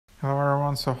Hello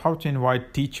everyone, so how to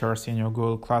invite teachers in your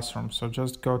Google Classroom. So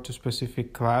just go to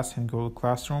specific class in Google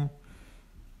Classroom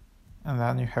and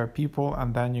then you have people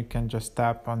and then you can just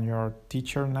tap on your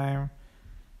teacher name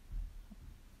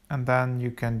and then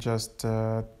you can just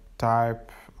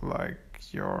type like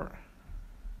your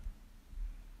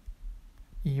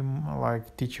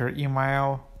like teacher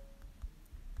email,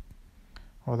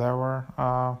 whatever,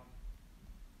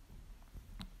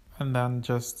 and then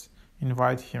just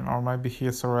invite him, or maybe he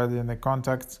is already in the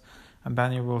contacts, and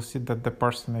then you will see that the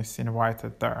person is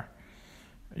invited there.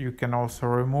 You can also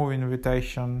remove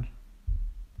invitation.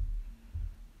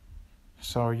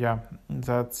 So yeah,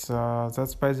 that's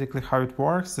basically how it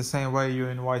works. The same way you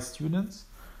invite students.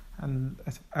 And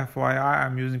FYI,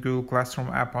 I'm using Google Classroom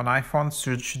app on iPhone,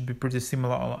 so it should be pretty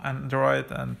similar on Android,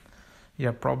 and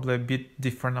yeah, probably a bit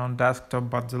different on desktop,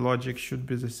 but the logic should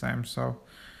be the same. So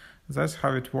that's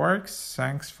how it works.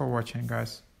 Thanks for watching,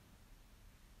 guys.